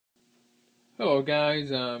Hello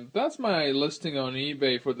guys, that's my listing on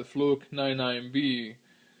eBay for the Fluke 99B.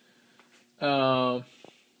 So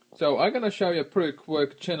I'm gonna show you a pretty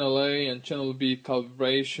quick channel A and channel B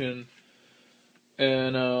calibration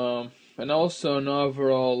and also an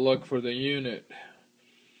overall look for the unit.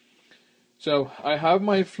 So I have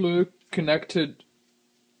my Fluke connected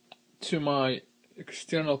to my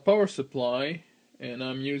external power supply, and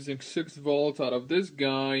I'm using 6 volts out of this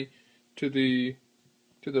guy to the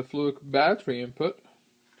Fluke battery input.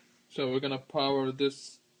 So we're gonna power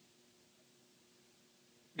this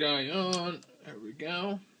guy on. There we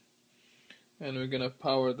go. And we're gonna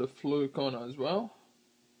power the Fluke on as well.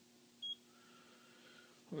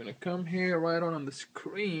 We're gonna come here right on the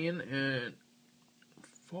screen and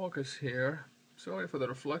focus here. Sorry for the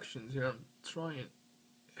reflections here. I'm trying.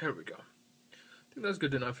 Here we go. I think that's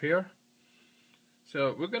good enough here.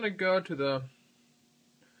 So we're gonna go to the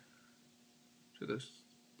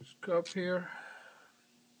scope here,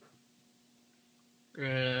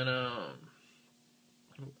 and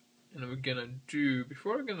we're gonna do,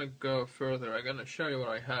 before we're gonna go further, I'm gonna show you what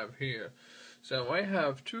I have here. So I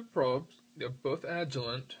have 2 probes. They're both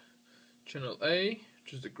Agilent. Channel A,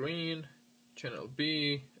 which is the green, channel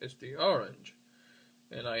B is the orange,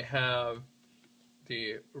 and I have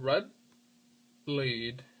the red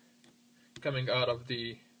lead coming out of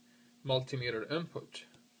the multimeter input.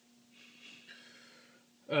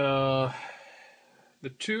 The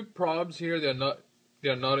 2 probes here, they're not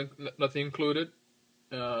included.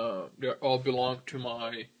 They all belong to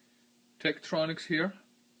my Tektronix here.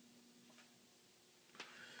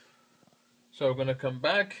 So we're gonna come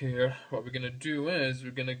back here. What we're gonna do is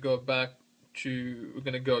we're gonna go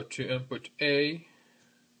to input A,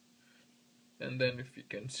 and then if you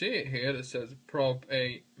can see it here, it says probe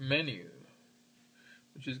A menu,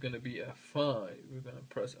 which is gonna be F5. We're gonna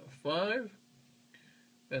press F5,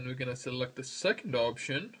 and we're gonna select the second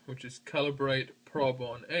option, which is calibrate probe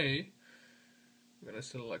on A. We're gonna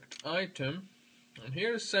select item, and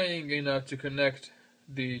here it's saying to connect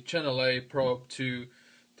the channel A probe to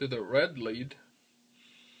the red lead,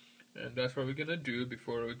 and that's what we're gonna do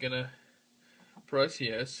before we're gonna press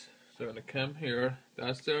yes. So I'm gonna come here.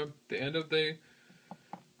 That's the end of the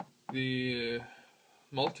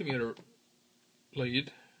multimeter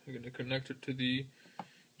lead. We're gonna connect it to the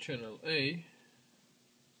channel A.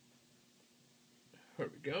 There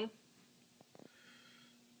we go.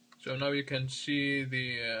 So now you can see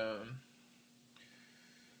the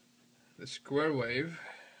square wave.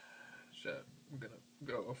 So I'm gonna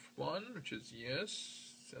go off 1, which is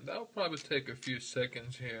yes, and that'll probably take a few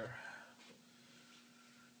seconds here.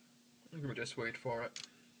 We'll just wait for it.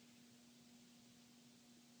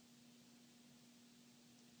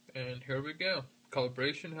 And here we go.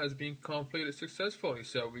 Calibration has been completed successfully.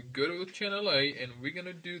 So we go to channel A, and we're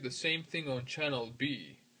gonna do the same thing on channel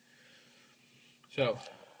B. So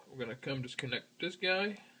we're gonna come disconnect this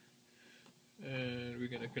guy, and we're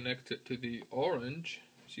gonna connect it to the orange.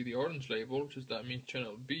 See the orange label, which is that means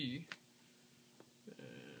channel B.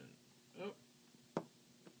 And oh,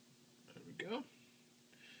 there we go.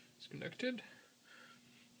 It's connected.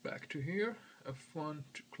 Back to here. F1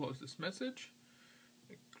 to close this message.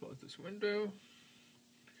 Close this window.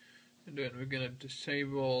 And then we're gonna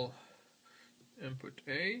disable input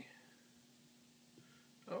A.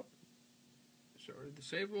 Oh, it's already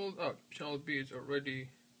disabled. Oh, channel B is already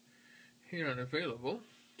here and available,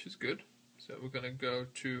 which is good. So we're gonna go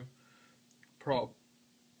to probe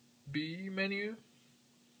B menu.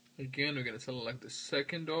 Again, we're gonna select the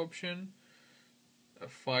second option.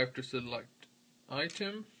 F5 to select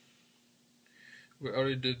item. We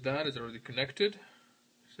already did that, it's already connected.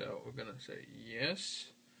 So we're gonna say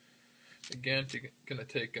yes. Again, it's gonna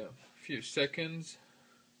take a few seconds.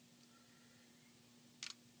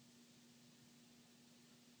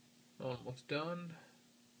 Almost done.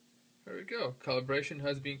 There we go. Calibration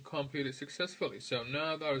has been completed successfully. So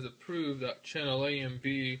now that is approved that channel A and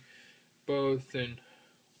B both in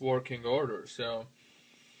working order. So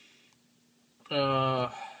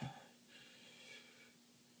so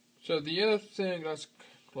the other thing, let's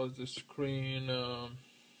close the screen.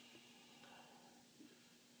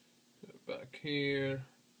 Back here,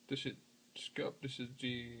 this is scope. This is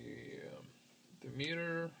the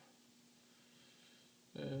meter.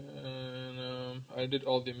 And I did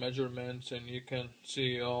all the measurements, and you can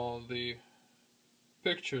see all the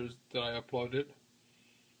pictures that I uploaded.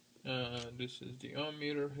 This is the ohm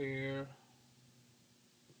meter here,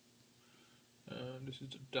 and this is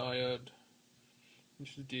the diode.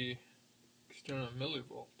 This is the external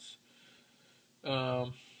millivolts.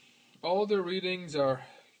 All the readings are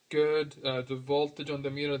good. The voltage on the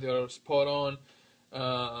meter, they are spot on.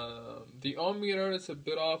 The ohm meter is a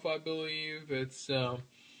bit off, I believe.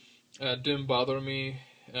 Didn't bother me.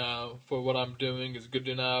 For what I'm doing is good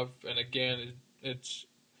enough. And again, it's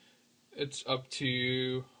up to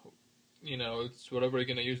you. It's whatever you're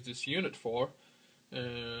gonna use this unit for.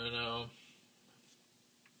 And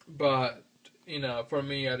but for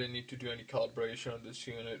me, I didn't need to do any calibration on this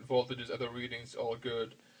unit. Voltages, other readings, all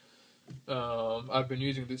good. I've been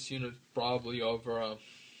using this unit probably over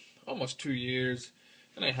almost 2 years,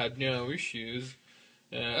 and I had no issues.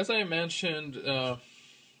 As I mentioned,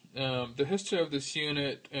 the history of this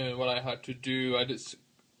unit and what I had to do, I did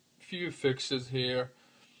a few fixes here.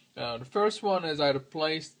 The first one is I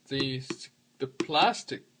replaced the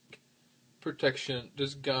plastic protection,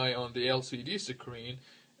 this guy on the LCD screen.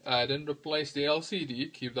 I didn't replace the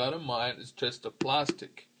LCD, keep that in mind, it's just the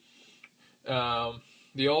plastic.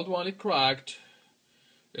 The old one, it cracked,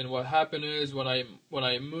 and what happened is when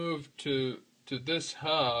I moved to this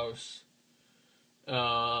house,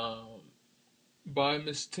 by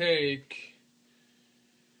mistake,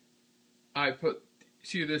 I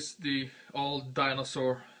the old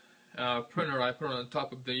dinosaur printer I put on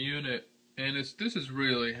top of the unit, and this is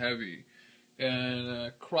really heavy,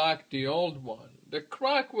 and cracked the old one. The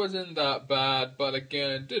crack wasn't that bad, but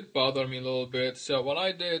again, it did bother me a little bit. So what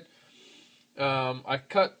I did, I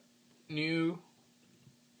cut new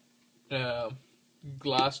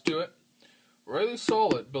glass to it. Really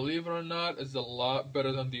solid, believe it or not, is a lot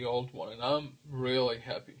better than the old one, and I'm really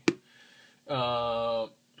happy. The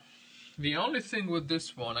only thing with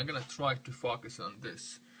this one, I'm gonna try to focus on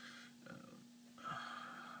this.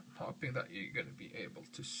 I'm hoping that you're gonna be able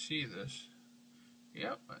to see this.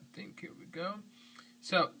 Yep, I think here we go.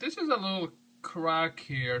 So this is a little crack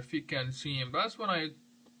here, if you can see him. That's when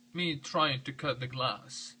me trying to cut the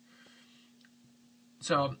glass.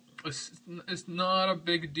 So it's not a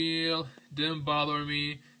big deal. Didn't bother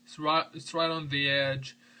me. It's right on the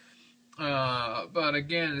edge. But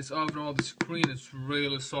again, it's overall the screen is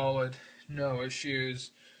really solid. No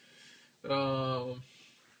issues. The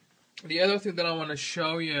other thing that I want to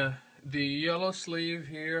show you, the yellow sleeve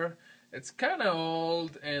here. It's kind of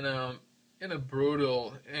old and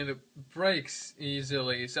brutal, and it breaks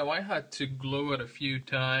easily. So I had to glue it a few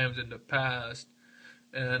times in the past,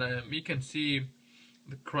 and you can see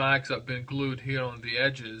the cracks have been glued here on the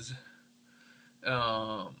edges.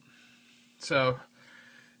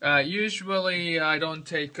 Usually I don't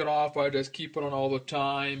take it off. I just keep it on all the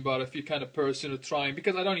time. But if you're kind of person who's trying,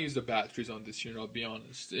 because I don't use the batteries on this unit, I'll be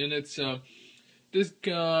honest. And it's this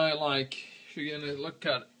guy, like, if you're gonna look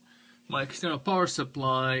at my external power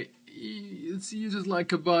supply, it uses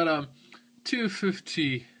like about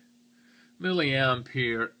 250 milliamp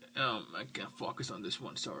here. I can't focus on this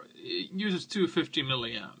one, sorry. It uses 250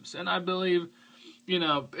 milliamps, and I believe,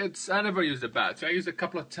 I never use the battery. I use it a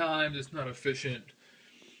couple of times. It's not efficient.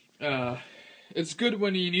 It's good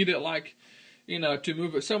when you need it, like, to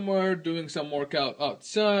move it somewhere, doing some workout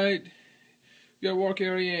outside your work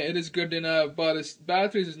area. It is good enough, but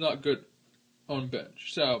batteries is not good on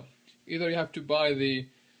bench. So either you have to buy the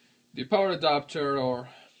power adapter or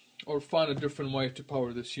find a different way to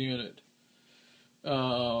power this unit.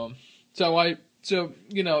 For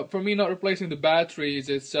me not replacing the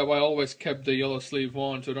batteries, I always kept the yellow sleeve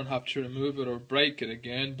on, so I don't have to remove it or break it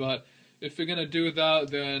again. But if you're gonna do that,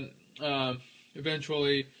 then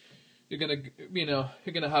eventually you're gonna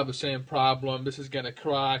have the same problem. This is gonna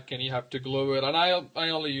crack, and you have to glue it. And I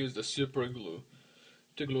only use the super glue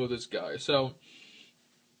to glue this guy. So,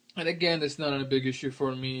 and again, it's not a big issue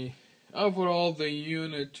for me. Overall, the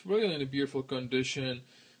unit really in a beautiful condition,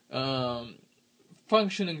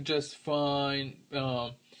 functioning just fine,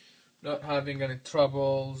 not having any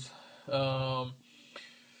troubles. There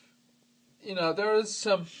is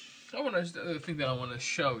some. The thing that I want to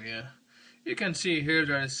show you. You can see here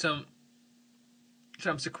there is some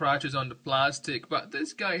scratches on the plastic, but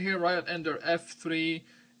this guy here right under F3,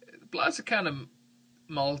 the plastic kind of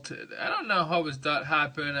melted. I don't know how does that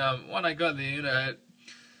happen. When I got the unit,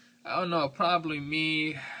 I don't know, probably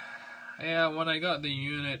me. Yeah, when I got the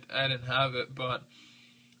unit, I didn't have it, but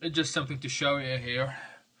it's just something to show you here.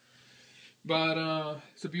 But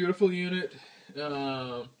it's a beautiful unit.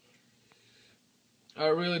 I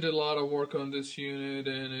really did a lot of work on this unit,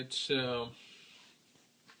 and it's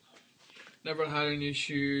never had an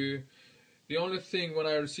issue. The only thing when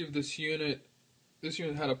I received this unit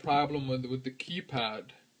had a problem with the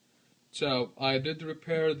keypad. So I did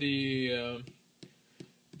repair the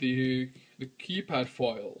keypad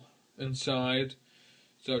foil inside.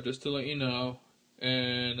 So just to let you know,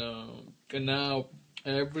 and now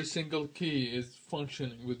every single key is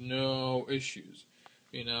functioning with no issues.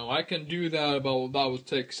 You know, I can do that, but that will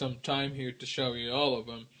take some time here to show you all of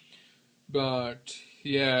them. But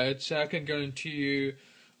yeah, I can guarantee you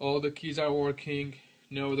all the keys are working,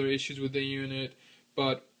 no other issues with the unit.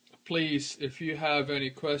 But please, if you have any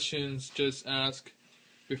questions, just ask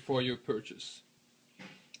before you purchase.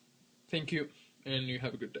 Thank you, and you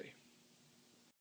have a good day.